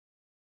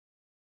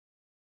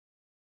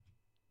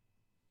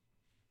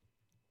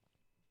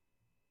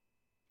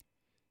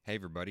Hey,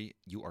 everybody.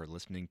 You are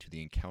listening to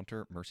the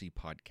Encounter Mercy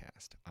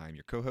podcast. I'm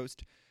your co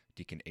host,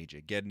 Deacon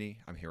AJ Gedney.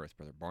 I'm here with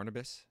Brother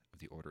Barnabas of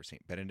the Order of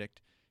St. Benedict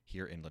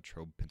here in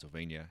Latrobe,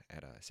 Pennsylvania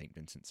at St.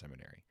 Vincent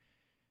Seminary.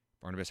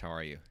 Barnabas, how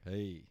are you?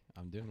 Hey,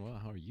 I'm doing well.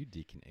 How are you,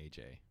 Deacon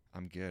AJ?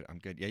 I'm good.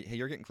 Yeah, hey,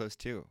 you're getting close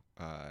too.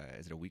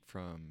 Is it a week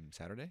from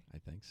Saturday? I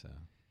think so.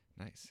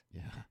 Nice.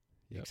 Yeah.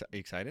 Yep. Are you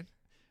excited?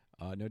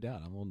 No doubt.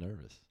 I'm a little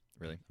nervous.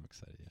 Really? I'm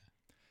excited, yeah.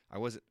 I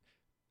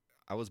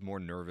was more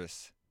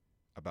nervous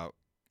about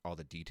all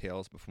the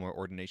details before my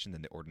ordination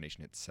than the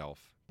ordination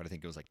itself. But I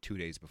think it was like 2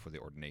 days before the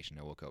ordination.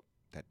 I woke up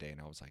that day and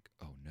I was like,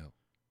 oh no,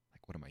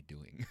 like, what am I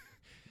doing?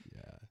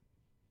 Yeah.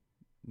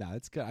 No,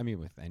 it's good. I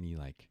mean, with any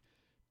like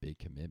big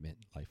commitment,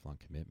 lifelong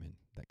commitment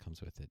that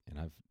comes with it. And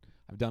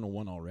I've done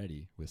one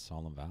already with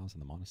solemn vows in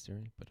the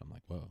monastery, but I'm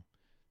like, whoa,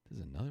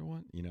 there's another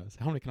one? You know, so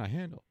how many can I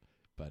handle?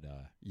 But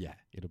yeah,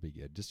 it'll be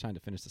good. Just trying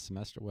to finish the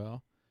semester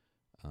well.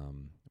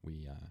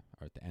 We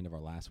are at the end of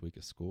our last week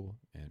of school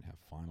and have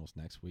finals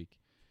next week.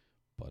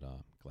 But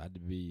glad to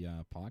be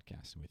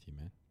podcasting with you,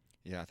 man.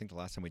 Yeah, I think the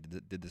last time we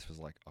did this was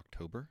like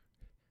October.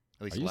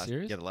 At least Are you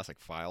serious? Yeah, the last like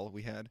file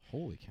we had.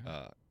 Holy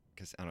cow.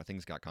 Because I don't know,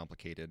 things got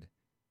complicated.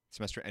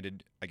 Semester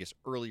ended, I guess,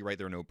 early, right?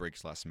 There were no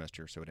breaks last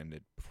semester, so it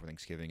ended before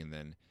Thanksgiving. And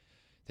then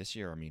this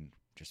year, I mean,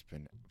 just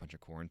been a bunch of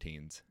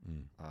quarantines.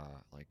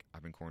 Like,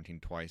 I've been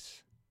quarantined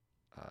twice.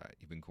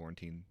 You've been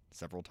quarantined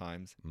several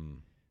times.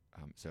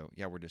 So,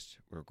 yeah,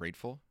 we're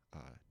grateful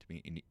to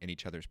be in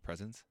each other's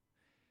presence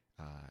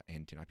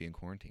and to not be in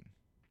quarantine.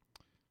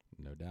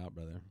 No doubt,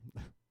 brother.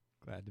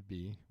 Glad to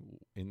be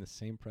in the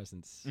same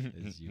presence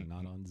as you,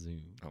 not on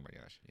Zoom. Oh, my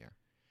gosh,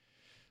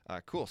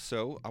 yeah. Cool.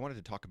 So I wanted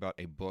to talk about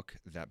a book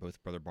that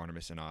both Brother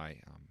Barnabas and I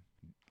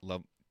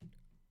love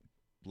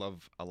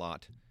a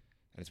lot,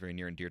 and it's very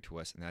near and dear to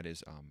us, and that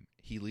is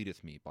He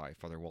Leadeth Me by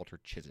Father Walter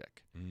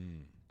Ciszek.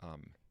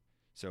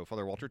 So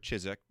Father Walter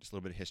Ciszek, just a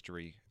little bit of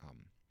history.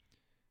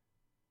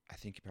 I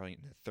think probably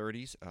in the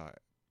 30s,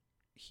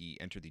 he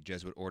entered the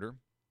Jesuit order.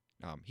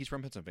 He's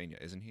from Pennsylvania,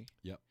 isn't he?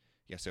 Yep.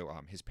 Yeah, so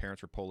his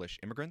parents were Polish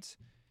immigrants.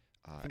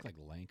 I think like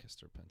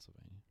Lancaster,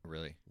 Pennsylvania.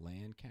 Really?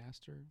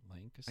 Lancaster? I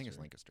think it's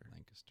Lancaster.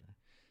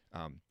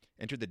 Lancaster.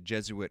 Entered the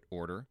Jesuit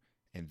order,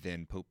 and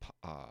then Pope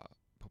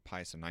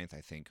Pius IX,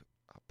 I think,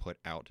 put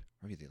out,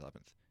 or maybe the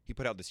 11th, he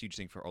put out this huge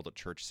thing for all the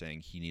church saying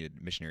he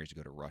needed missionaries to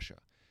go to Russia,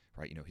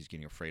 right? You know, he's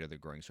getting afraid of the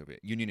growing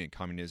Soviet Union and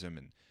communism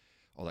and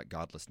all that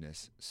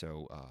godlessness.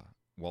 So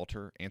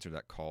Walter answered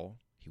that call.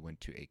 He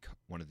went to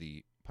one of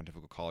the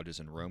pontifical colleges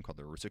in Rome called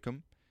the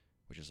Rusicum,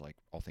 which is like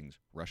all things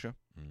Russia.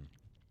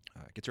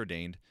 Gets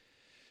ordained,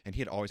 and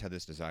he had always had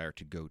this desire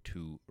to go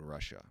to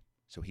Russia.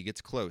 So he gets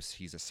close.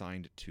 He's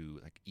assigned to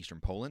like Eastern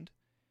Poland,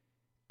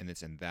 and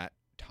it's in that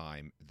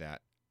time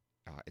that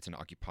it's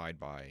occupied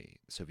by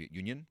the Soviet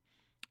Union,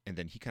 and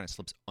then he kind of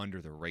slips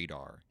under the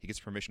radar. He gets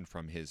permission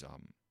from his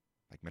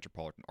like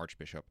metropolitan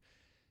archbishop,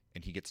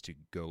 and he gets to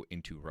go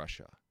into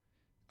Russia.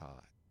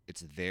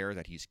 It's there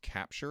that he's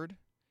captured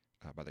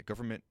by the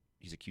government.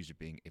 He's accused of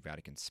being a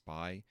Vatican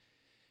spy.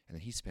 And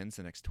then he spends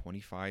the next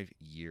 25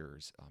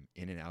 years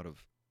in and out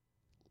of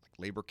like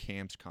labor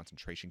camps,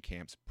 concentration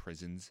camps,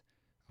 prisons.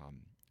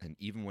 And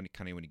even when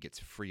he gets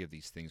free of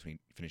these things, when he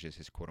finishes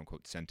his quote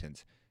unquote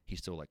sentence, he's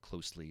still like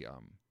closely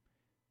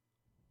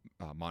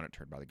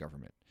monitored by the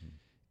government.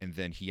 And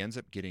then he ends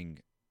up getting,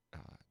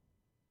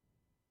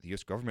 the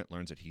U.S. government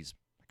learns that he's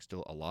like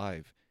still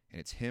alive. And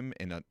it's him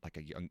and a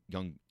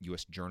young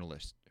U.S.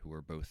 journalist who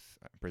were both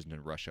imprisoned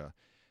in Russia.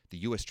 The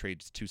U.S.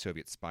 trades 2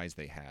 Soviet spies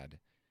they had.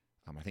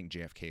 I think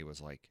JFK was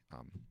like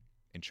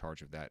in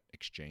charge of that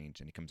exchange,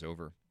 and he comes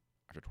over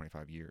after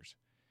 25 years.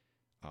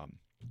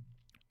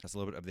 That's a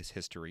little bit of this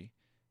history.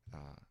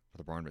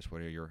 Brother Barnabas,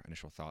 what are your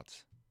initial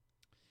thoughts?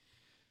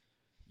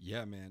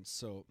 Yeah, man.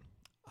 So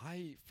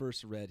I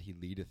first read He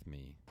Leadeth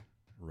Me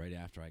right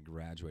after I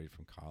graduated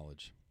from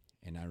college.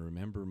 And I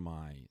remember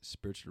my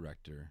spiritual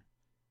director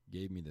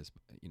gave me this,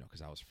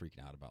 because I was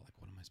freaking out about like,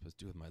 what am I supposed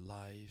to do with my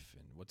life?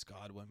 And what's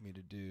God want me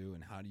to do?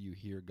 And how do you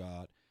hear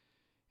God?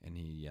 And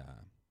he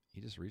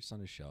just reached on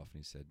his shelf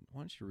and he said,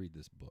 why don't you read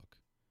this book?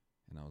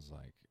 And I was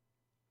like,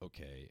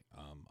 okay,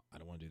 I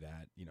don't want to do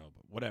that,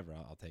 but whatever,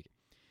 I'll take it.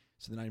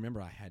 So then I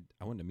remember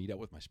I wanted to meet up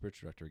with my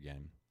spiritual director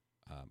again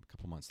a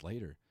couple months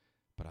later,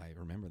 but I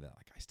remember that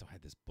like I still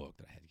had this book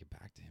that I had to get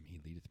back to him.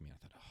 He Leadeth Me. And I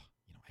thought,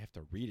 I have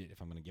to read it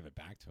if I'm going to give it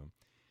back to him.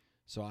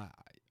 So I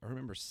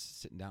remember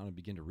sitting down and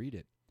begin to read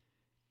it.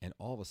 And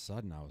all of a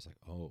sudden I was like,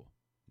 oh,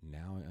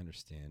 now I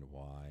understand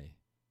why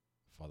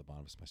Father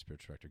Barnabas, my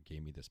spiritual director,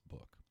 gave me this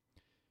book.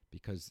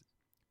 Because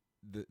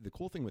the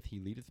cool thing with He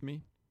Leadeth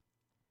Me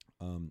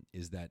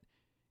is that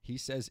he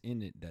says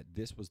in it that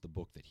this was the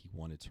book that he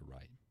wanted to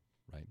write,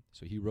 right?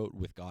 So he wrote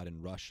With God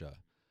in Russia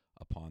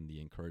upon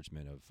the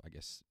encouragement of, I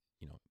guess,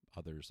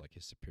 others like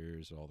his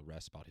superiors and all the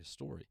rest about his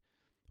story,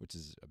 which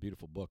is a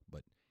beautiful book.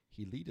 But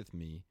He Leadeth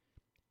Me,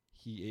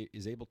 he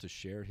is able to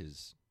share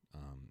his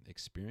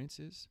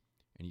experiences,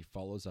 and he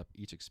follows up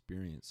each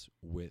experience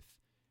with,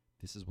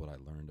 this is what I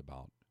learned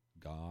about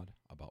God,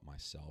 about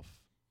myself,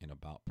 and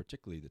about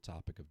particularly the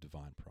topic of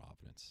divine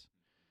providence.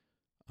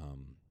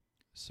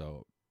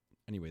 So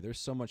anyway, there's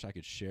so much I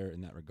could share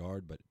in that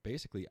regard, but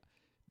basically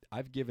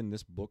I've given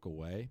this book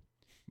away.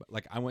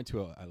 Like I went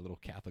to a little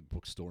Catholic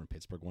bookstore in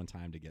Pittsburgh one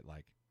time to get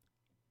like,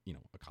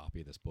 a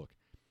copy of this book.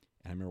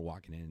 And I remember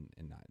walking in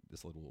and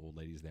this little old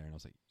lady's there and I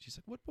was like, she's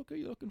like, what book are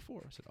you looking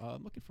for? I said,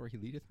 I'm looking for He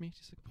Leadeth Me.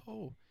 She's like,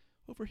 oh,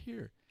 over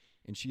here.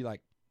 And she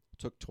like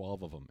took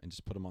 12 of them and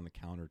just put them on the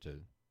counter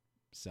to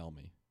sell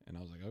me. And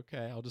I was like,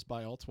 okay, I'll just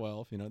buy all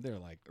 12. They're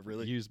like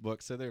Really? used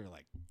books. So they were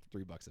like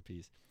 $3 a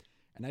piece.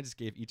 And I just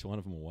gave each one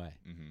of them away.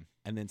 Mm-hmm.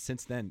 And then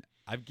since then,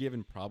 I've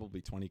given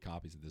probably 20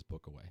 copies of this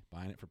book away,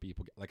 buying it for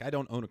people. Like, I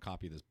don't own a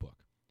copy of this book.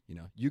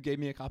 You gave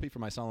me a copy for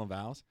my solemn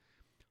vows.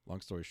 Long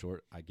story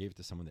short, I gave it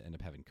to someone that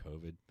ended up having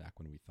COVID back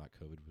when we thought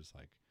COVID was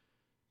like,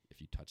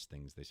 if you touch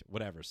things, they should,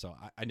 whatever. So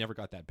I never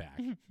got that back,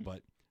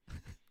 but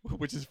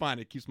which is fine.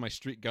 It keeps my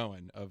streak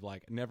going of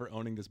like never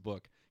owning this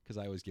book because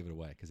I always give it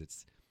away because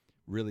it's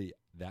really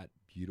that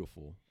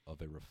beautiful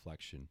of a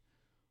reflection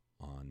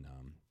on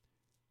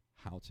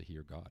how to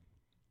hear God.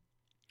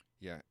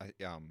 Yeah,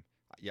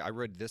 I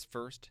read this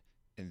first,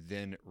 and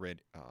then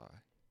read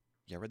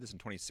I read this in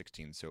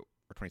 2016, or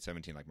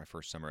 2017, like my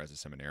first summer as a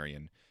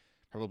seminarian,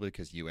 probably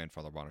because you and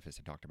Father Boniface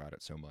had talked about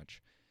it so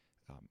much.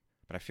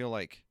 But I feel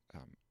like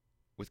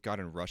With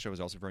God in Russia was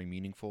also very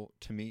meaningful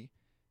to me,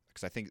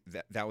 because I think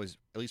that was,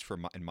 at least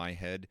in my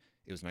head,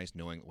 it was nice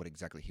knowing what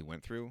exactly he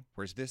went through.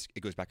 Whereas this,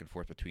 it goes back and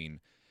forth between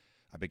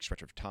a big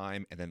stretch of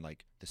time and then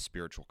like the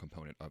spiritual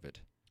component of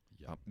it,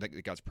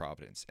 like God's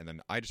providence. And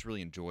then I just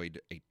really enjoyed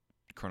a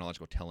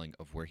chronological telling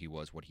of where he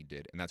was, what he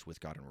did, and that's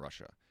With God in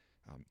Russia.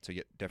 So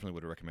yeah, definitely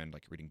would recommend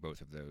like reading both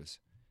of those.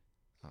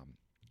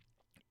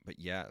 But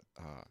yeah,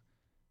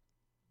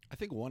 I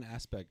think one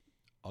aspect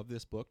of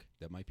this book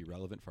that might be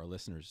relevant for our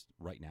listeners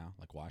right now,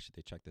 like why should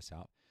they check this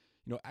out?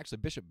 Actually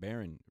Bishop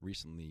Barron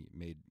recently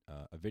made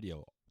a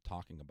video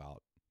talking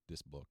about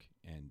this book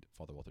and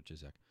Father Walter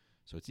Chizek.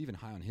 So it's even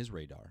high on his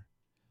radar.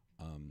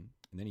 And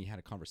then he had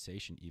a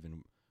conversation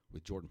even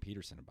with Jordan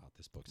Peterson about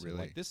this book. So really?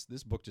 like this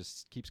book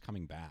just keeps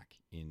coming back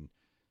in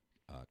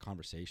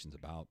conversations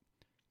about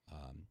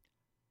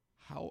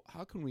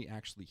how can we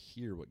actually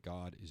hear what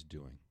God is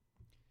doing?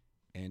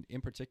 And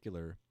in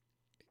particular,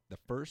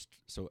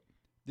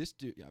 this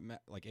dude,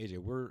 like AJ,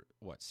 we're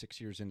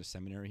 6 years into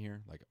seminary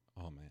here? Like,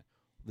 oh man,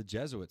 the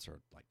Jesuits are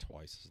like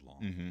twice as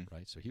long,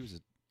 right? So he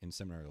was in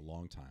seminary a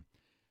long time.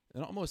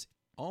 And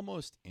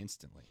almost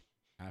instantly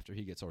after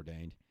he gets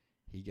ordained,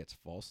 he gets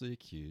falsely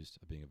accused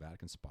of being a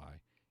Vatican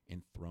spy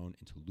and thrown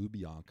into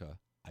Lubyanka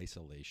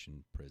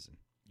isolation prison.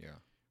 Yeah.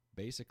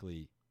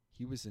 Basically,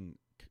 he was in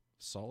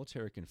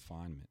solitary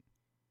confinement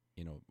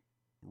in a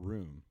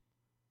room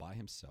by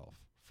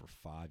himself for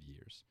 5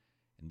 years.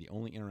 And the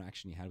only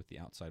interaction he had with the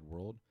outside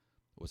world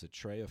was a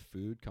tray of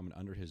food coming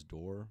under his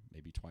door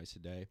maybe twice a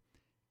day.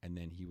 And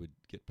then he would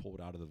get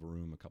pulled out of the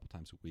room a couple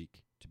times a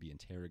week to be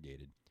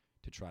interrogated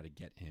to try to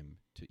get him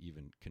to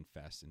even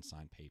confess and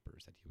sign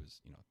papers that he was,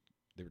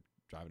 they were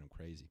driving him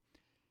crazy.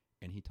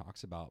 And he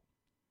talks about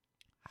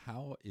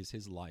how is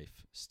his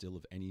life still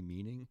of any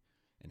meaning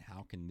and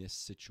how can this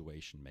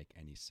situation make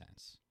any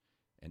sense?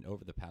 And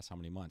over the past how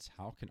many months,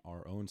 how can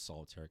our own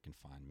solitary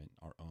confinement,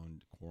 our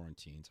own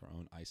quarantines, our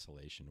own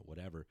isolation,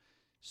 whatever,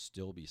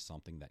 still be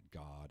something that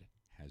God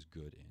has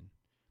good in?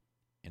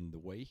 And the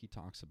way he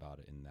talks about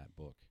it in that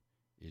book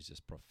is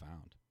just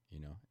profound,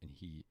 and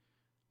he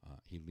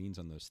leans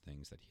on those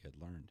things that he had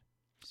learned,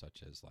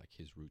 such as like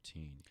his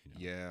routine.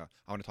 Yeah,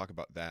 I want to talk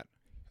about that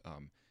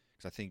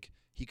because I think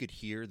he could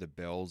hear the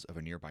bells of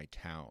a nearby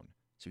town,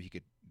 so he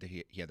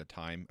had the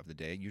time of the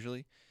day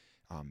usually.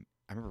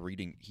 I remember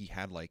reading he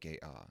had like a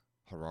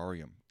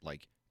horarium,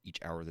 like each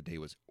hour of the day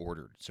was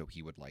ordered, so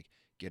he would like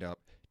get up,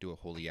 do a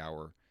holy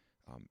hour,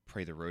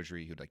 pray the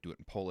rosary. He would like do it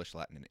in Polish,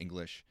 Latin, and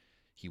English.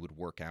 He would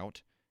work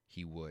out.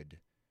 He would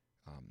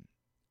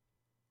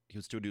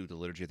still do the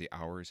liturgy of the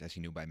hours as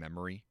he knew by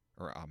memory,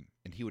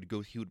 and he would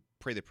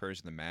pray the prayers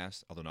in the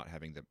Mass, although not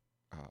having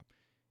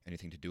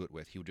anything to do it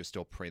with. He would just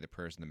still pray the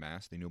prayers in the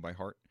Mass they knew by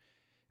heart,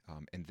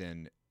 and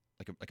then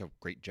like a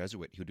great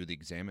Jesuit, he would do the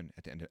examen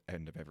at the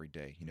end of every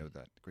day.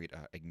 That great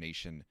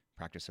Ignatian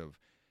practice of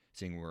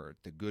seeing where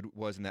the good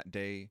was in that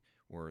day,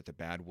 where the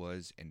bad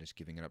was, and just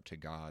giving it up to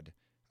God.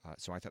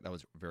 So I thought that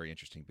was very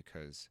interesting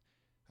because,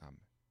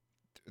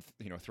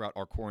 throughout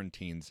our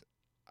quarantines,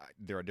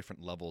 there are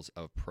different levels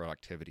of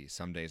productivity.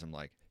 Some days I'm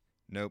like,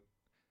 nope,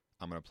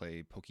 I'm going to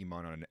play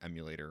Pokemon on an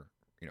emulator,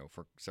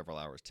 for several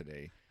hours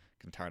today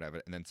because I'm tired of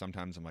it. And then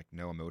sometimes I'm like,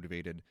 no, I'm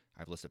motivated.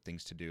 I have a list of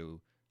things to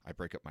do. I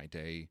break up my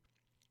day.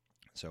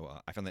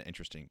 So I found that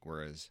interesting,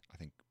 whereas I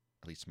think,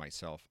 at least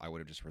myself, I would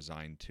have just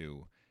resigned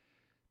to,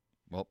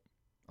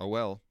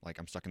 like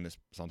I'm stuck in this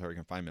solitary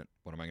confinement.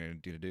 What am I going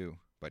to do?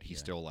 But he's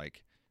still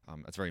like,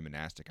 that's very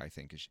monastic, I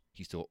think, is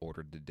he still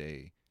ordered the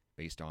day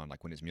based on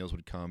like when his meals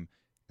would come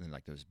and then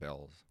like those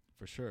bells.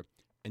 For sure.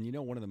 And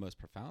one of the most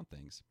profound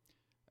things,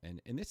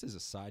 and this is a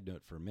side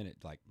note for a minute,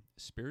 like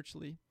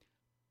spiritually,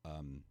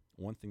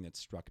 one thing that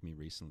struck me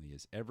recently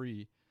is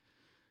every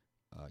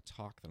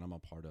talk that I'm a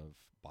part of,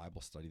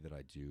 Bible study that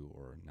I do,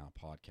 or now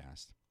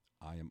podcast,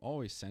 I am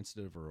always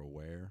sensitive or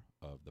aware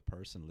of the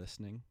person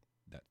listening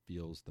that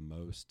feels the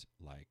most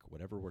like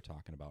whatever we're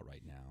talking about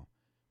right now,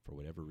 for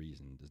whatever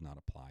reason, does not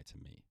apply to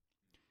me.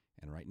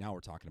 And right now we're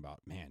talking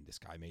about, man, this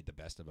guy made the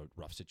best of a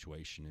rough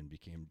situation and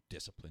became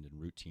disciplined and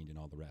routine and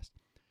all the rest.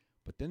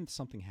 But then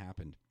something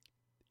happened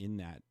in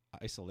that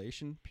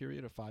isolation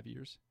period of 5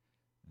 years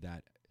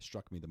that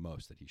struck me the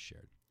most that he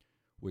shared,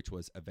 which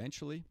was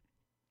eventually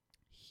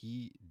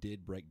he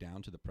did break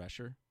down to the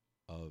pressure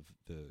of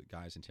the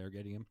guys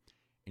interrogating him,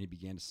 and he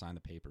began to sign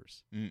the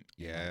papers.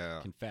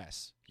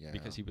 Confess. Yeah.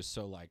 Because he was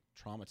so like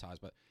traumatized.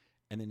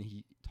 And then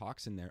he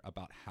talks in there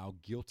about how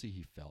guilty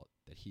he felt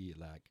that he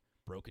like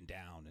broken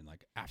down and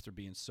like after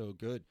being so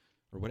good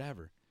or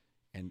whatever.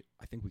 And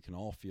I think we can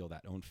all feel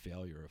that own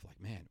failure of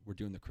like, man, we're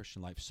doing the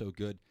Christian life so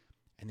good.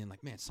 And then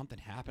like, man, something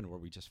happened where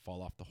we just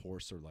fall off the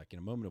horse or like in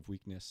a moment of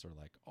weakness or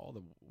like all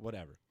the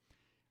whatever.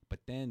 But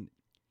then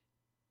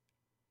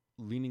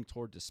leaning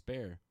toward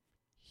despair,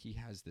 he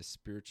has this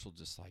spiritual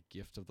just like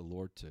gift of the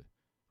Lord to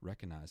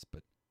recognize,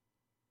 but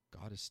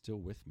God is still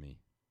with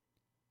me.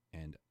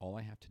 And all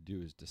I have to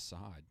do is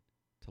decide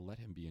to let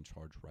him be in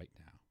charge right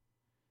now.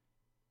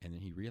 And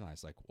then he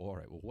realized like, all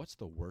right, well, what's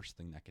the worst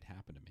thing that could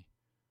happen to me?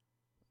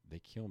 They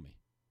kill me.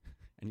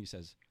 And he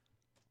says,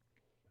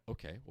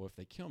 okay, well, if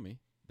they kill me,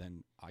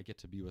 then I get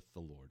to be with the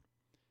Lord.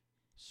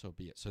 So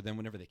be it. So then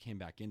whenever they came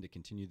back in to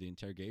continue the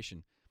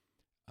interrogation,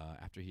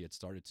 after he had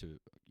started to,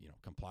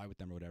 comply with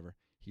them or whatever,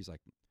 he's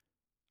like,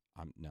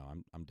 I'm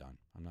done.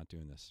 I'm not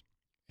doing this.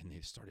 And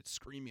they started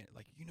screaming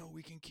like,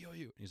 we can kill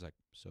you. And he's like,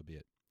 so be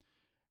it.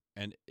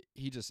 And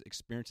he just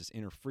experienced this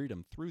inner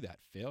freedom through that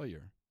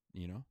failure,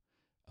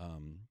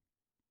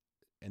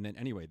 and then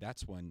anyway,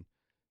 that's when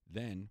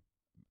then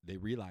they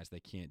realize they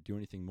can't do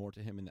anything more to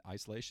him in the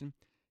isolation.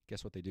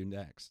 Guess what they do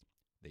next?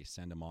 They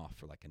send him off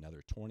for like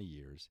another 20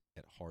 years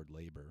at hard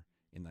labor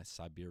in the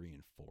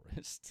Siberian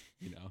forest,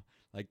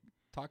 like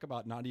talk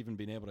about not even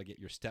being able to get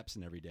your steps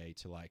in every day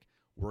to like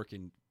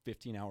working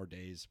 15-hour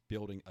days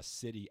building a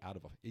city out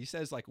of he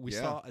says like we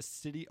saw a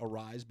city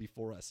arise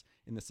before us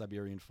in the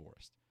Siberian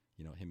forest,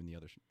 him and the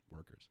other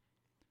workers.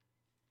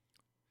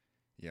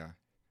 Yeah.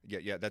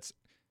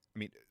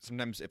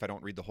 Sometimes if I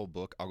don't read the whole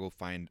book, I'll go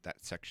find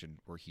that section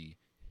where he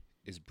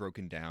is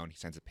broken down, he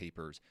signs the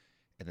papers,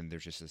 and then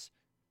there's just this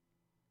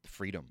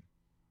freedom.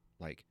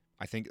 Like,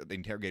 I think the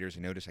interrogators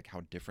notice like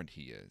how different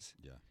he is.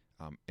 Yeah.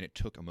 And it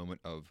took a moment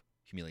of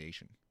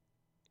humiliation,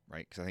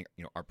 right? Because I think,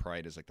 our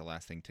pride is like the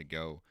last thing to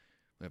go.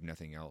 We have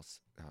nothing else.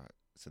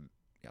 So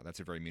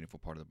that's a very meaningful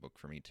part of the book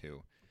for me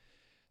too.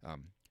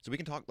 So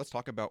let's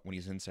talk about when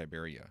he's in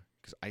Siberia,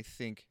 because I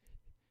think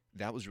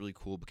that was really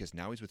cool because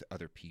now he's with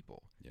other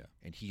people. Yeah.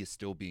 And he is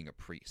still being a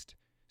priest.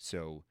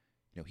 So,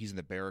 he's in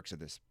the barracks of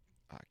this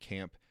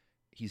camp.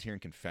 He's hearing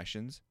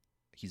confessions.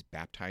 He's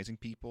baptizing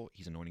people.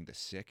 He's anointing the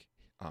sick.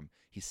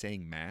 He's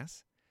saying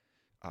mass,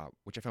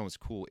 which I found was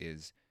cool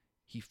is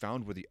he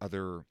found where the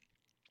other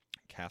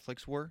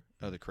Catholics were,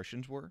 other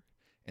Christians were,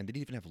 and they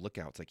didn't even have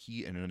lookouts. Like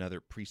he and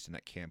another priest in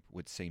that camp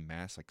would say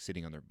mass, like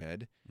sitting on their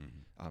bed,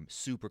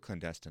 super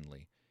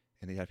clandestinely.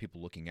 And they had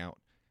people looking out.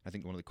 I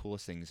think one of the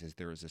coolest things is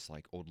there was this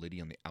like old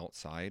lady on the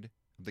outside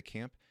of the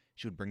camp.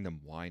 She would bring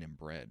them wine and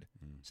bread.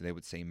 So they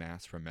would say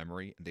mass from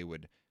memory, and they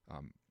would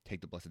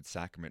take the Blessed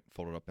Sacrament,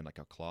 fold it up in like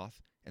a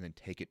cloth, and then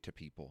take it to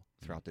people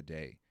throughout the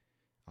day.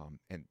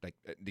 And like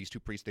these two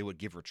priests, they would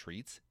give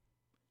retreats.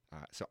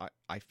 So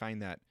I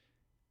find that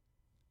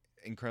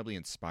incredibly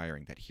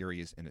inspiring that here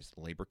he is in his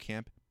labor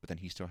camp, but then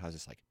he still has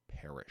this like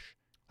parish.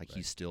 Like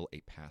he's still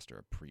a pastor,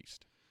 a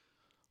priest.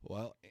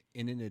 Well,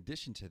 and in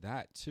addition to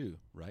that too,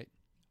 right?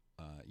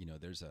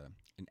 There's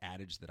an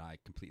adage that I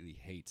completely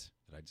hate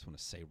that I just want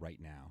to say right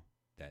now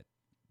that,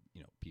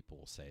 people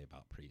will say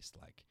about priests,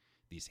 like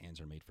these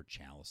hands are made for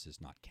chalices,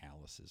 not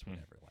calluses,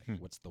 whatever. Like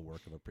what's the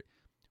work of a priest?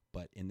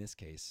 But in this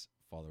case,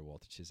 Father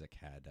Walter Ciszek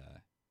had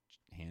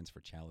hands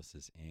for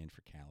chalices and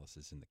for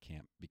calluses in the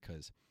camp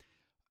because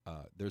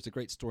there's a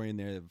great story in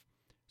there.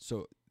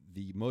 So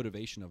the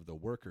motivation of the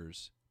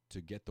workers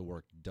to get the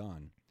work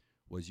done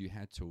was you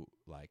had to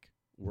like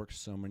work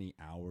so many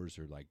hours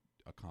or like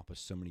accomplish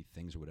so many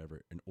things or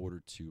whatever in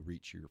order to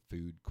reach your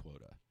food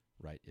quota,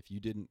 right? If you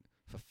didn't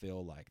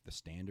fulfill like the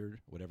standard,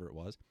 whatever it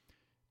was,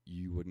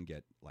 you wouldn't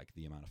get like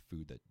the amount of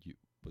food that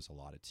was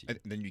allotted to you.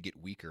 And then you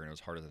get weaker and it was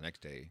harder the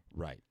next day.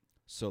 Right.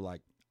 So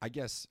like, I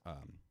guess,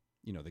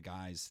 the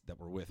guys that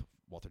were with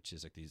Walter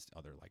Ciszek, these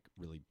other like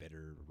really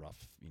bitter,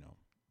 rough,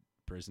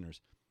 prisoners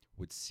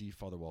would see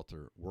Father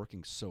Walter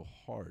working so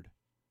hard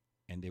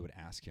and they would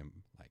ask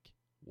him like,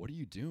 what are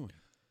you doing?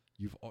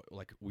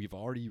 We've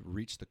already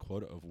reached the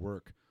quota of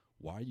work.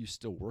 Why are you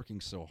still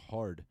working so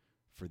hard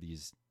for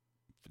these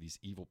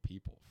evil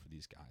people, for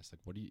these guys?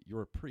 Like,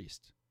 you're a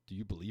priest. Do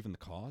you believe in the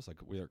cause? Like,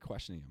 we are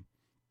questioning him.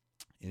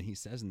 And he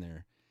says in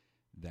there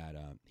that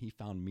he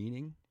found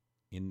meaning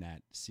in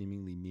that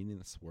seemingly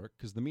meaningless work,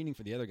 because the meaning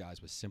for the other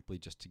guys was simply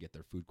just to get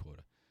their food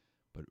quota.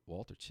 But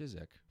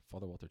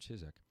Father Walter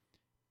Ciszek,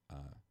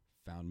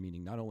 found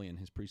meaning not only in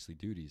his priestly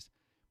duties,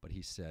 but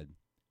he said,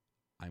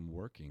 I'm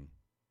working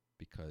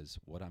because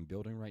what I'm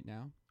building right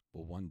now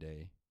will one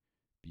day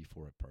be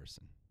for a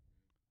person.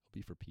 It'll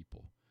be for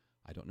people.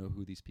 I don't know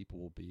who these people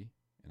will be,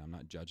 and I'm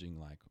not judging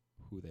like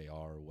who they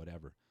are or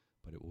whatever,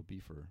 but it will be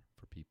for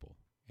people.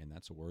 And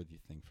that's a worthy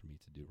thing for me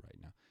to do right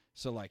now.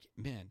 So like,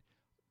 man,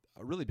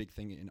 a really big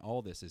thing in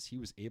all this is he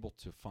was able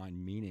to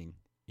find meaning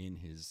in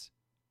his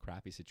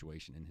crappy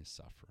situation, in his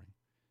suffering.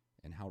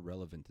 And how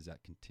relevant does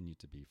that continue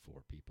to be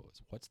for people?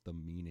 Is what's the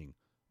meaning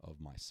of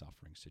my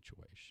suffering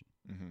situation?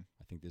 Mm-hmm.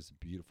 I think this is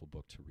a beautiful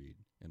book to read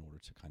in order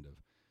to kind of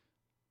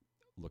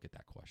look at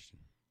that question.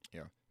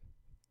 Yeah.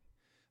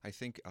 I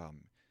think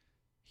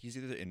he's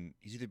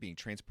either being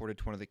transported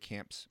to one of the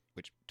camps,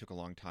 which took a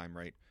long time,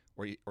 right?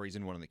 Or he's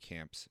in one of the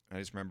camps. And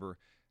I just remember,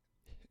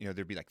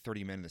 there'd be like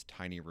 30 men in this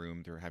tiny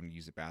room. They're having to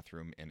use the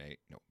bathroom in a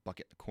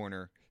bucket in the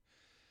corner.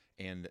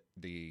 And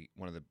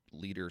one of the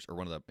leaders or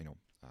one of the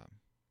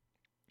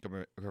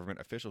government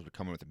officials would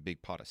come in with a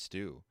big pot of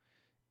stew,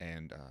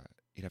 and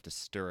you'd have to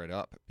stir it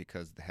up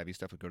because the heavy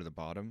stuff would go to the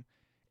bottom,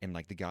 and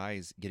like the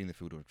guys getting the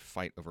food would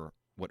fight over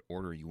what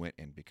order you went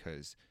in,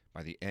 because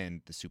by the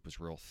end the soup was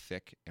real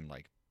thick and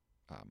like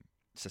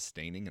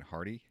sustaining and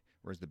hearty,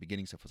 whereas the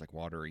beginning stuff was like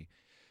watery.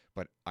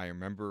 But I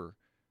remember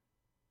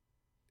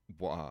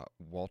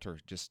Walter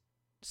just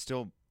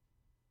still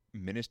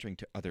ministering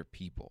to other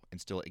people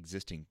and still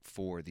existing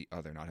for the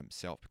other, not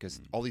himself, because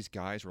all these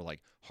guys were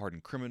like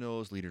hardened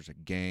criminals, leaders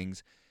of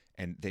gangs,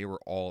 and they were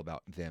all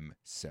about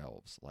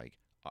themselves. Like,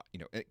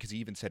 because he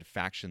even said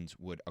factions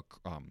would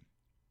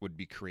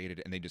be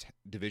created, and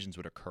divisions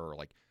would occur,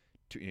 like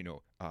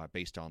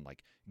based on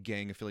like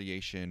gang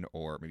affiliation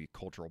or maybe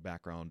cultural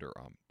background or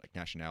like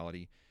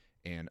nationality.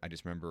 And I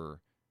just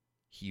remember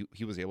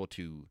he was able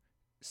to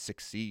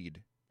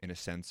succeed in a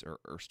sense,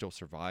 or still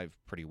survive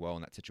pretty well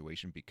in that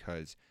situation,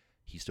 because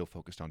he still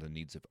focused on the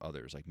needs of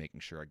others, like making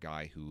sure a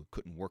guy who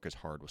couldn't work as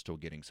hard was still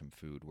getting some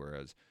food,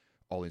 whereas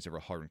all these other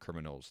hardened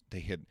criminals,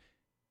 they had,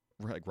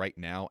 like right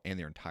now and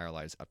their entire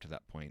lives up to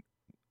that point,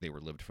 they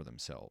were lived for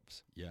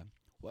themselves. Yeah.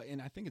 Well,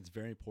 and I think it's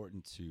very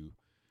important to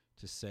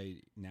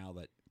say now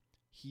that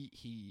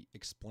he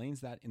explains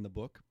that in the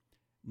book,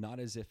 not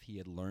as if he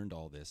had learned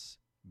all this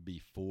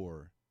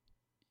before,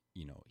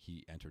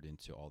 he entered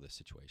into all this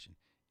situation.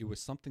 It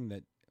was something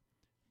that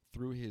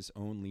through his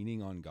own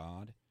leaning on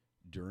God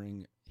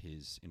during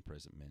his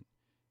imprisonment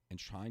and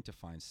trying to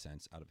find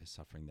sense out of his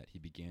suffering, that he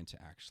began to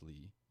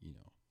actually,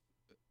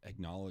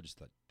 acknowledge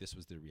that this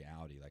was the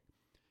reality. Like,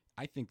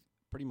 I think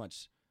pretty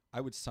much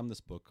I would sum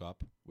this book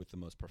up with the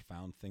most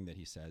profound thing that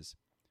he says.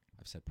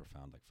 I've said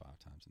profound like 5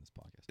 times in this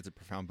podcast. It's a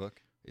profound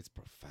book. It's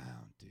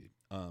profound, dude.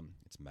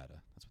 It's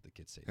meta. That's what the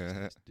kids say these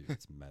days, dude.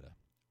 It's meta.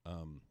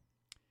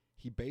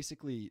 He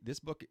basically, this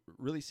book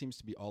really seems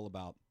to be all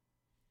about,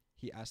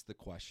 he asked the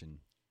question,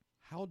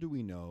 how do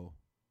we know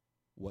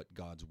what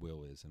God's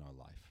will is in our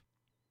life?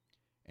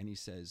 And he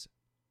says,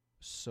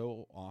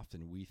 so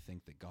often we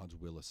think that God's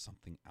will is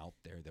something out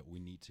there that we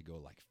need to go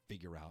like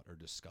figure out or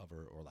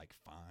discover or like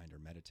find or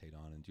meditate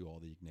on and do all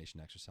the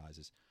Ignatian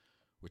exercises,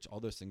 which all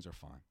those things are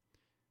fine.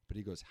 But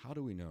he goes, how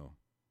do we know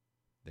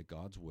that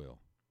God's will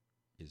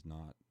is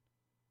not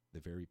the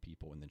very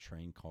people in the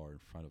train car in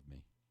front of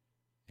me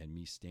and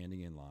me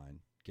standing in line,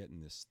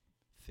 getting this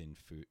thin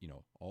food,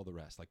 all the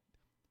rest? Like,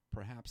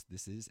 perhaps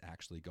this is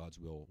actually God's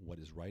will, what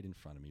is right in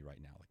front of me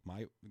right now.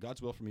 Like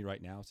God's will for me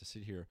right now is to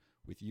sit here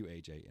with you,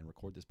 AJ, and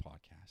record this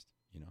podcast,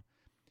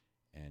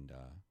 and,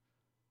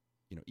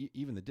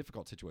 even the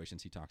difficult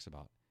situations he talks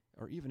about,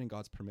 or even in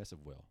God's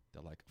permissive will,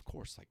 that like, of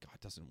course, like God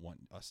doesn't want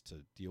us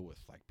to deal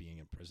with like being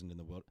imprisoned in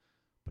the world,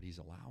 but he's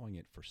allowing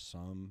it for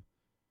some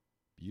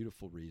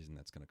beautiful reason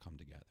that's going to come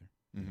together,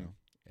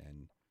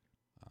 and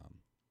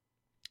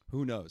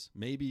who knows,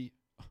 maybe,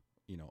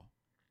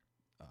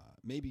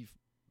 maybe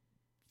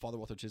Father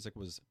Walter Chiswick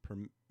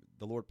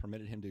the Lord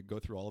permitted him to go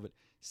through all of it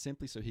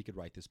simply so he could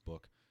write this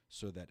book,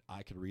 so that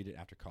I could read it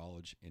after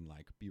college and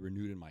like be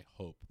renewed in my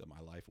hope that my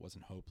life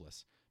wasn't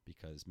hopeless.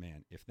 Because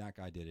man, if that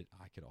guy did it,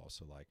 I could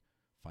also like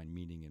find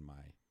meaning in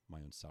my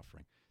own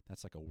suffering.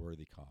 That's like a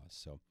worthy cause.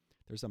 So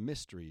there's a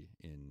mystery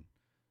in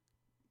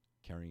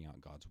carrying out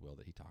God's will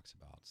that he talks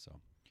about. So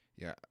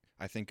yeah,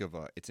 I think of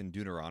it's in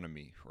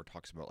Deuteronomy where it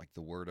talks about like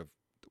the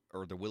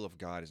will of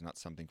God is not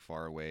something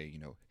far away.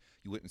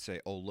 You wouldn't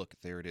say, oh, look,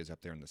 there it is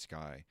up there in the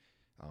sky.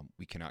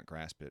 We cannot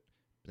grasp it.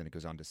 But then it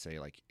goes on to say,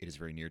 like, it is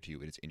very near to you.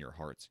 It is in your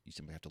hearts. You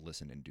simply have to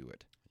listen and do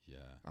it.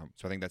 Yeah.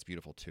 So I think that's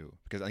beautiful, too.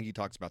 Because I think he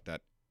talks about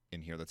that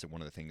in here. That's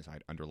one of the things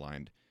I'd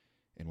underlined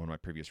in one of my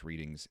previous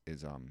readings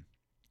is,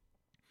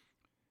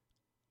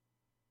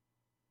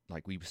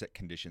 like, we set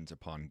conditions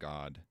upon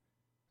God.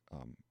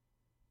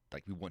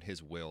 Like, we want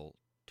his will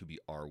to be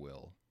our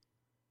will.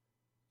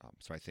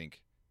 So I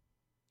think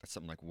that's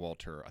something like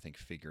Walter, I think,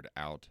 figured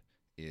out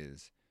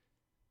is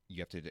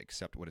you have to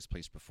accept what is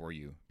placed before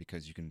you,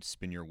 because you can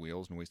spin your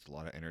wheels and waste a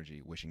lot of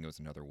energy wishing it was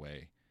another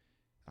way.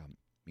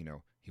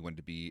 He wanted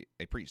to be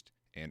a priest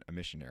and a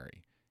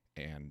missionary,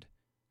 and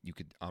you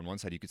could, on one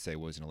side, you could say,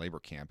 well, he's in a labor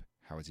camp.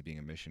 How is he being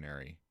a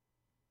missionary?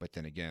 But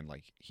then again,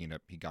 like he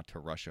got to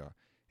Russia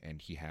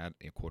and he had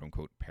a quote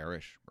unquote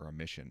parish or a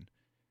mission.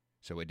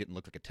 So it didn't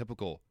look like a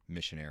typical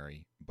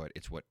missionary but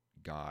it's what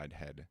God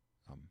had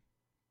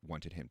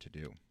wanted him to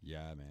do.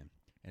 Yeah, man.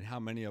 And how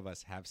many of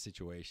us have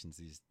situations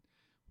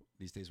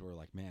these days where we're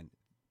like, man,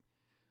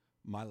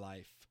 my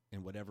life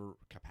in whatever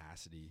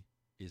capacity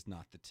is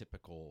not the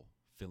typical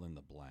fill in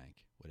the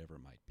blank, whatever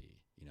it might be,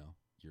 you know,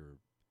 your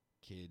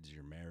kids,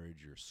 your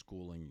marriage, your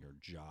schooling, your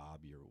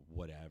job, your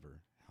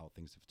whatever, how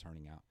things are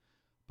turning out.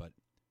 But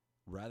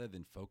rather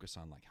than focus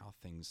on like how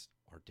things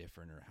are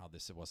different or how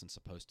this wasn't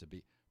supposed to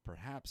be,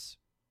 perhaps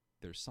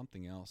there's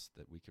something else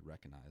that we could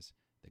recognize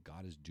that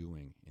God is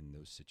doing in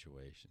those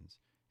situations.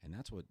 And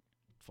that's what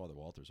Father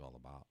Walter's all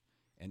about.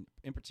 And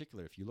in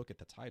particular, if you look at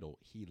the title,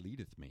 He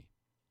Leadeth Me,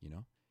 you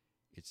know,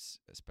 it's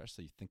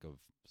especially think of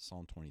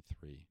Psalm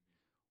 23.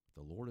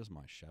 The Lord is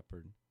my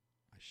shepherd,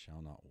 I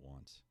shall not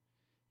want.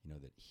 You know,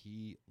 that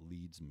He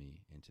leads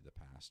me into the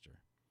pasture.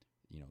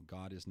 You know,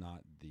 God is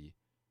not the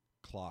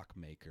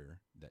clockmaker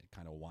that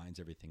kind of winds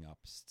everything up,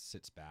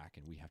 sits back,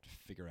 and we have to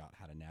figure out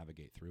how to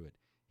navigate through it.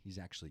 He's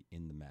actually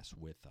in the mess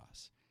with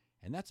us.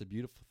 And that's a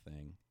beautiful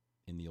thing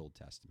in the Old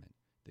Testament.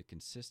 The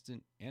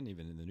consistent, and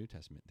even in the New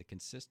Testament, the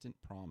consistent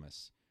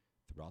promise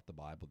throughout the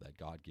Bible that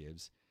God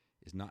gives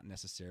is not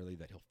necessarily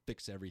that He'll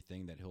fix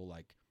everything, that He'll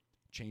like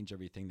change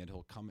everything, that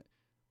He'll come,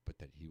 but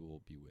that He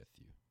will be with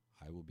you.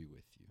 I will be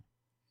with you.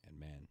 And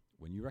man,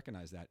 when you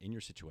recognize that in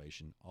your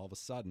situation, all of a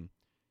sudden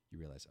you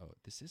realize, oh,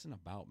 this isn't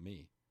about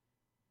me.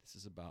 This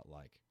is about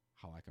like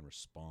how I can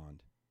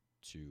respond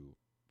to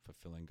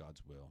fulfilling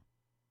God's will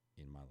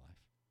in my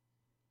life.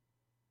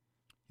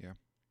 Yeah.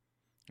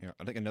 Yeah.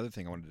 I think another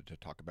thing I wanted to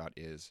talk about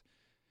is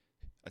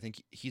I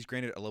think he's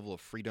granted a level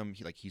of freedom.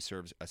 He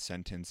serves a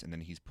sentence and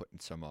then he's put in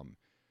some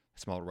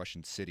small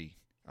Russian city,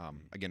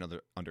 again,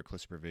 under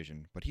close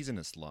supervision, but he's in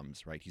the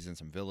slums, right? He's in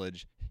some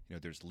village, you know,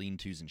 there's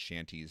lean-tos and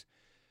shanties.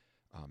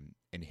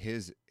 And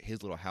his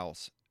little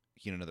house,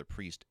 he and another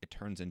priest, it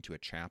turns into a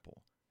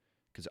chapel.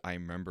 Because I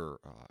remember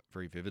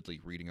very vividly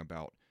reading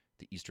about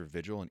the Easter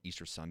Vigil and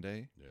Easter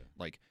Sunday. Yeah.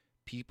 Like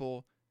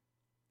people,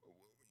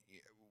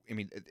 I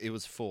mean, it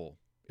was full.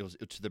 It was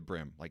to the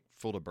brim, like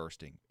full to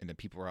bursting. And then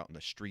people were out in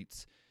the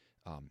streets.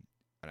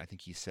 And I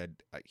think he said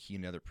he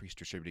and another priest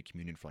distributed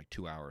communion for like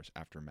 2 hours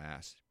after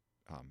Mass.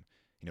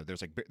 You know,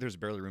 there's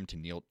barely room to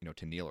kneel,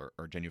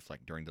 or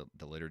genuflect during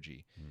the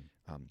liturgy.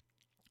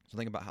 So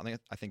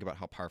I think about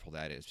how powerful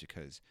that is,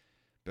 because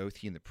both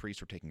he and the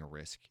priest were taking a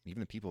risk, and even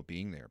the people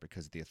being there,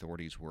 because the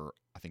authorities were,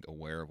 I think,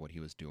 aware of what he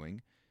was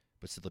doing,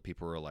 but still the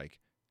people were like,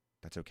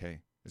 "That's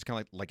okay." It's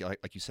kind of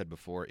like you said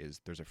before, is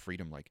there's a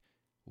freedom. Like,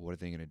 what are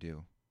they going to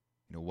do?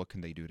 You know, what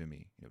can they do to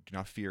me? You know, do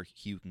not fear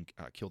he who can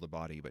kill the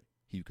body, but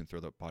he who can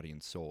throw the body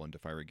and soul into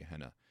fiery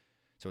Gehenna.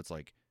 So it's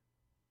like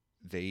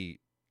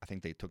I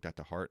think they took that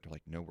to heart. They're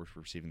like, no, we're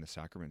receiving the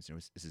sacraments. You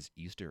know, this is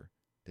Easter.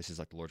 This is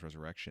like the Lord's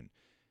resurrection.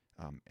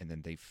 And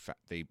then they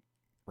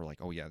were like,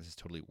 oh yeah, this is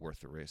totally worth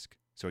the risk.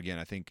 So again,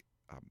 I think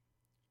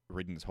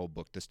reading this whole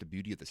book, just the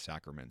beauty of the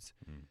sacraments,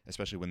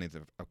 especially when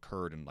they've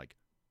occurred in like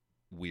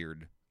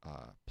weird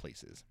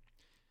places.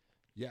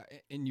 Yeah,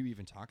 and you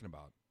even talking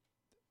about,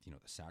 you know,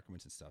 the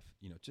sacraments and stuff.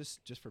 You know,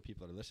 just for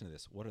people that are listening to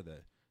this, what are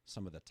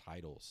some of the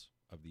titles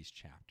of these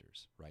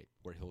chapters, right?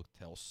 Where he'll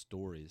tell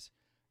stories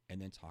and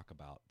then talk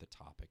about the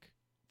topic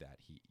that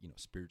he, you know,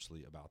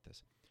 spiritually about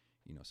this.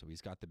 You know, so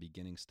he's got the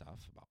beginning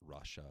stuff about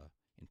Russia,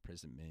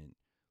 imprisonment,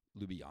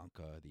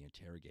 Lubyanka, the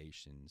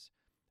interrogations,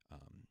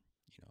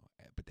 you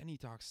know, but then he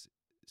talks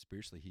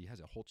spiritually. He has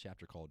a whole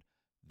chapter called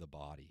The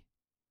Body,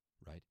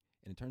 right?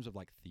 And in terms of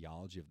like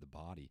theology of the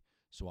body,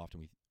 so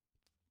often we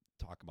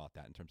talk about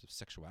that in terms of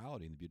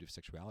sexuality and the beauty of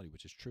sexuality,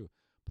 which is true.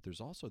 But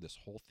there's also this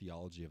whole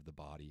theology of the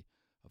body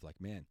of like,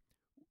 man,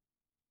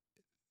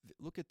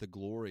 look at the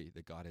glory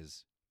that God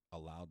has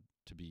allowed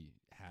to be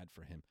had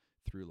for him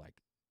through like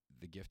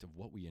the gift of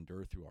what we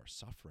endure through our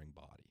suffering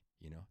body,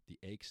 you know, the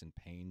aches and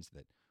pains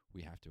that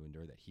we have to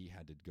endure, that he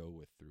had to go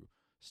with through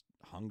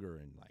hunger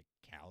and like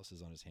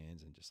calluses on his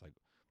hands and just like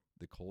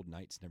the cold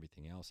nights and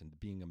everything else, and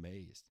being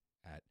amazed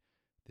at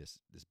this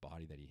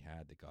body that he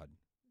had that God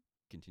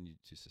continued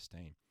to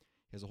sustain.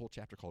 He has a whole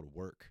chapter called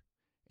Work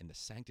and the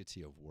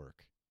sanctity of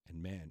work.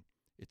 And man,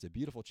 it's a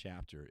beautiful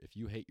chapter. If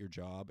you hate your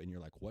job and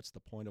you're like, what's the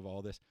point of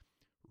all this?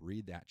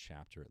 Read that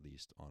chapter at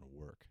least on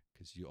work,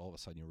 because you all of a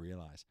sudden you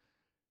realize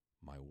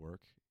my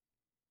work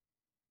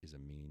is a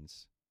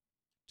means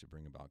to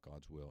bring about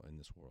God's will in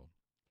this world.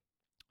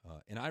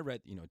 And I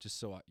read, you know, just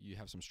so you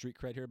have some street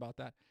cred here about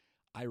that,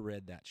 I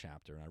read that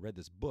chapter and I read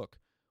this book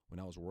when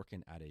I was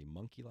working at a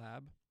monkey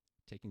lab,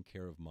 taking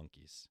care of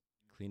monkeys,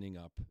 cleaning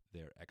up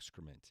their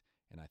excrement.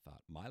 And I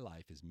thought, my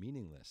life is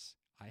meaningless.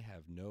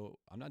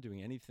 I'm not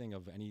doing anything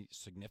of any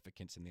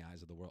significance in the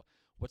eyes of the world.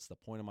 What's the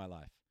point of my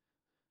life?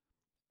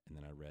 And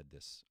then I read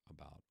this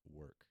about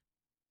work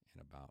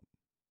and about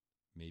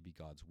maybe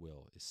God's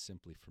will is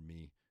simply for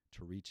me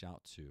to reach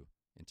out to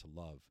and to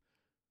love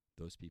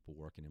those people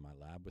working in my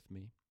lab with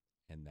me,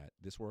 and that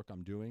this work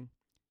I'm doing,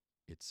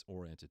 it's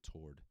oriented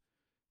toward,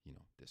 you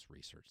know, this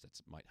research that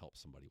might help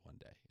somebody one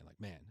day. And like,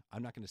 man,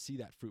 I'm not going to see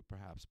that fruit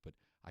perhaps, but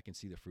I can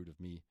see the fruit of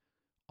me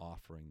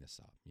offering this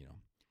up, you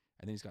know.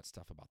 And then he's got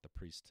stuff about the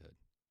priesthood,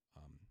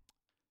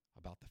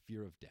 about the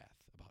fear of death,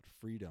 about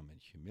freedom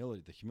and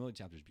humility. The humility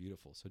chapter is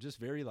beautiful. So just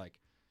very like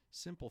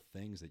simple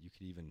things that you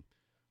could even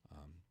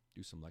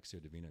do some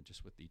Lectio Divina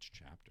just with each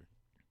chapter.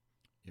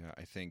 Yeah,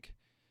 I think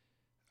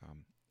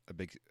a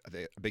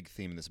big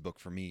theme in this book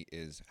for me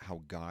is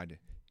how God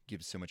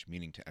gives so much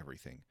meaning to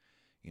everything.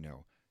 You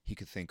know, he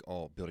could think,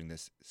 oh, building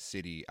this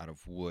city out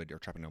of wood or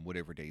chopping down wood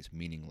every day is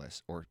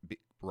meaningless, or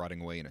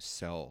rotting away in a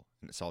cell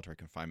in solitary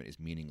confinement is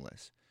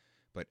meaningless.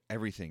 But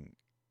everything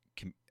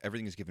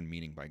is given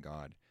meaning by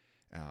God.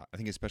 I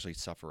think especially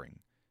suffering.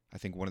 I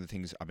think one of the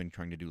things I've been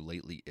trying to do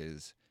lately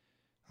is,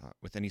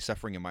 with any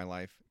suffering in my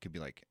life, it could be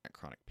like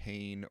chronic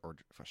pain or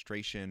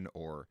frustration,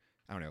 or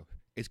I don't know.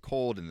 It's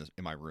cold in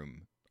my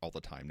room all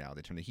the time now.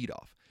 They turn the heat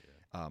off.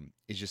 Yeah.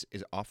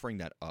 Is offering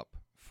that up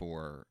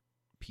for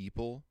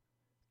people,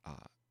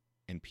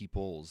 and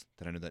peoples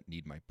that I know that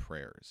need my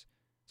prayers.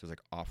 So it's like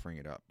offering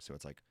it up. So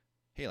it's like,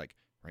 hey, like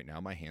right now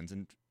my hands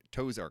and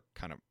toes are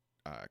kind of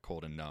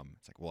cold and numb.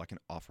 It's like, well, I can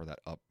offer that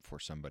up for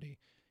somebody,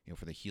 you know,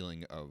 for the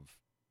healing of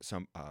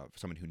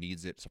someone who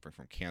needs it, suffering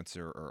from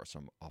cancer or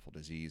some awful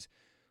disease,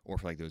 or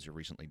for like those who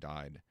recently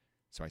died.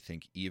 So I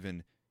think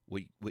even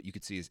what you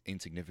could see as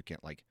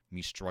insignificant, like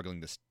me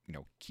struggling to, you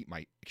know, keep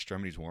my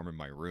extremities warm in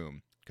my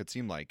room, could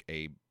seem like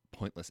a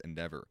pointless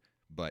endeavor,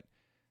 but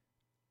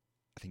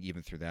I think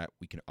even through that,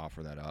 we can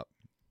offer that up.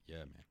 Yeah,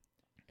 man.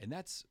 And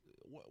that's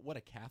what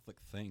a Catholic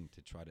thing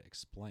to try to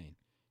explain.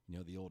 You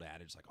know, the old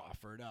adage, like,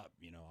 offer it up,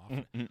 you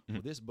know.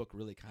 Well, this book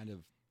really kind of,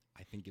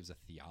 I think, gives a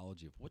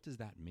theology of what does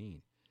that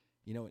mean?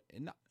 You know,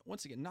 and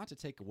once again, not to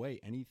take away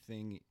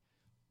anything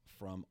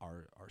from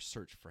our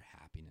search for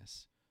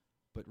happiness,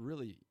 but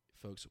really,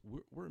 folks,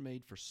 we're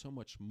made for so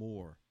much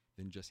more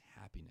than just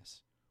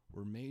happiness.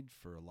 We're made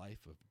for a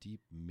life of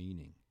deep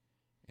meaning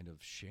and of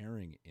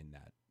sharing in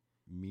that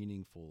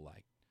meaningful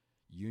like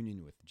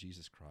union with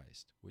Jesus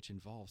Christ, which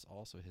involves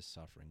also his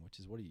suffering, which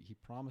is what he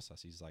promised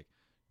us. He's like,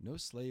 no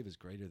slave is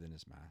greater than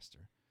his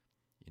master.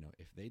 You know,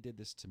 if they did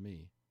this to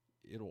me,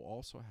 it'll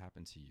also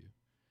happen to you.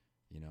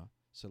 You know,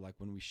 so like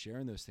when we share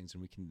in those things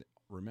and we can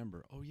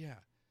remember, oh yeah,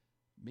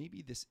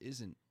 maybe this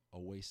isn't a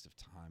waste of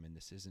time and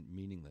this isn't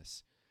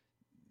meaningless.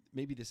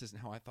 Maybe this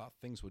isn't how I thought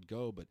things would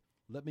go, but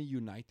let me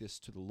unite this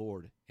to the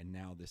Lord, and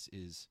now this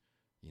is,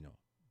 you know,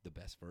 the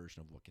best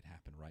version of what could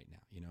happen right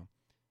now, you know?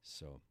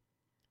 So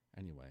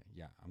anyway,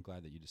 yeah, I'm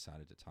glad that you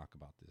decided to talk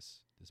about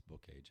this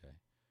book, AJ.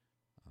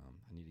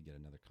 I need to get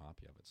another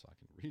copy of it so I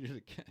can read it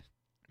again.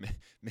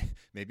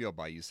 Maybe I'll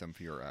buy you some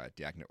for your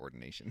diaconate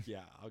ordination.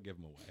 Yeah, I'll give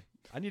them away.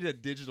 I need a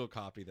digital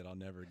copy that I'll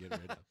never get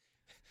rid of.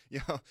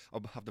 Yeah,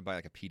 I'll have to buy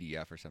like a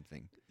PDF or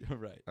something.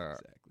 Right,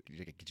 exactly.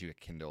 Get you a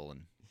Kindle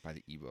and buy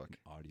the ebook.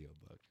 An audio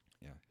book.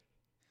 Yeah.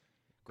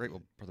 Great.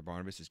 Well, Brother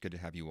Barnabas, it's good to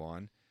have you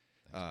on.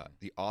 Thanks,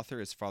 the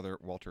author is Father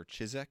Walter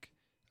Chizek.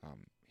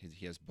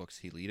 He has books,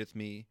 He Leadeth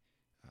Me,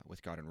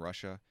 With God in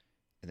Russia.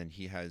 And then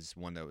he has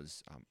one that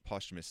was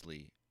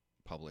posthumously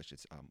published.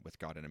 It's With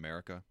God in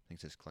America. I think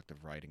it's his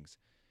collective writings.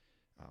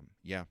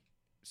 Yeah,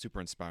 super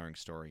inspiring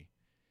story.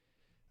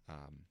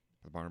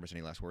 Brother Barnabas,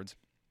 any last words?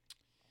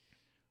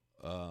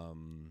 Wow.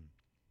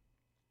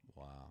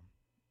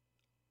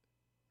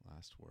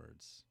 Last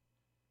words.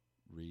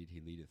 Read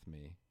He Leadeth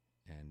Me,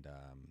 and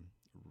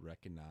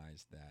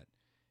recognize that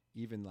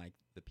even like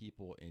the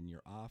people in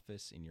your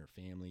office, in your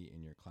family,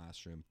 in your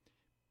classroom,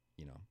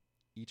 you know,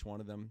 each one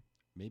of them,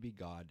 maybe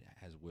God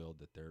has willed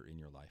that they're in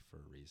your life for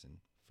a reason,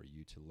 for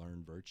you to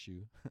learn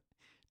virtue,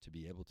 to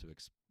be able to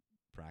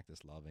practice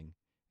loving,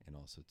 and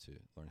also to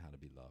learn how to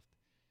be loved.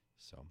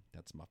 So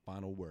that's my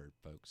final word,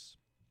 folks.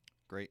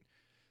 Great.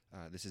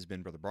 This has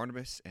been Brother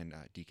Barnabas and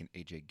Deacon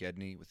AJ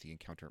Gedney with the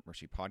Encounter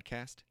Mercy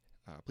podcast.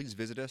 Please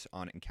visit us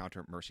on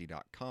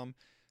encountermercy.com.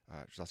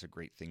 There's lots of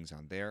great things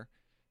on there.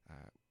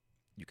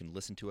 You can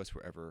listen to us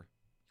wherever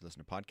you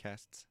listen to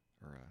podcasts,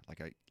 or like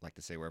I like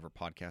to say, wherever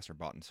podcasts are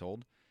bought and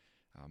sold.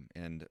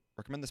 And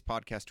recommend this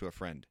podcast to a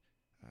friend,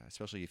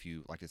 especially if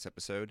you liked this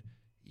episode,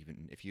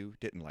 even if you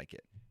didn't like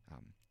it.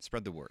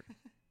 Spread the word.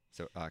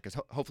 So, because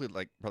hopefully,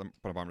 like Brother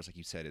Barnabas, like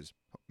you said, is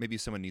maybe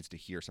someone needs to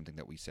hear something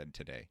that we said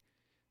today.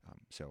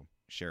 So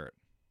share it.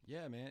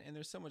 Yeah, man. And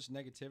there's so much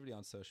negativity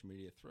on social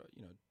media.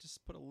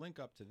 Just put a link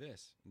up to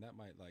this, and that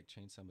might like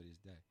change somebody's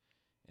day.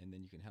 And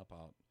then you can help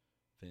out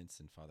Vince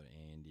and Father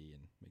Andy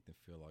and make them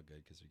feel all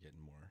good because they're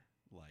getting more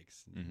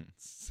likes and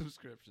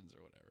subscriptions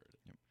or whatever.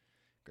 Yep.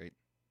 Great.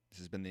 This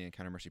has been the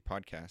Encounter Mercy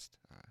podcast.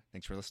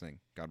 Thanks for listening.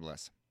 God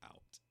bless.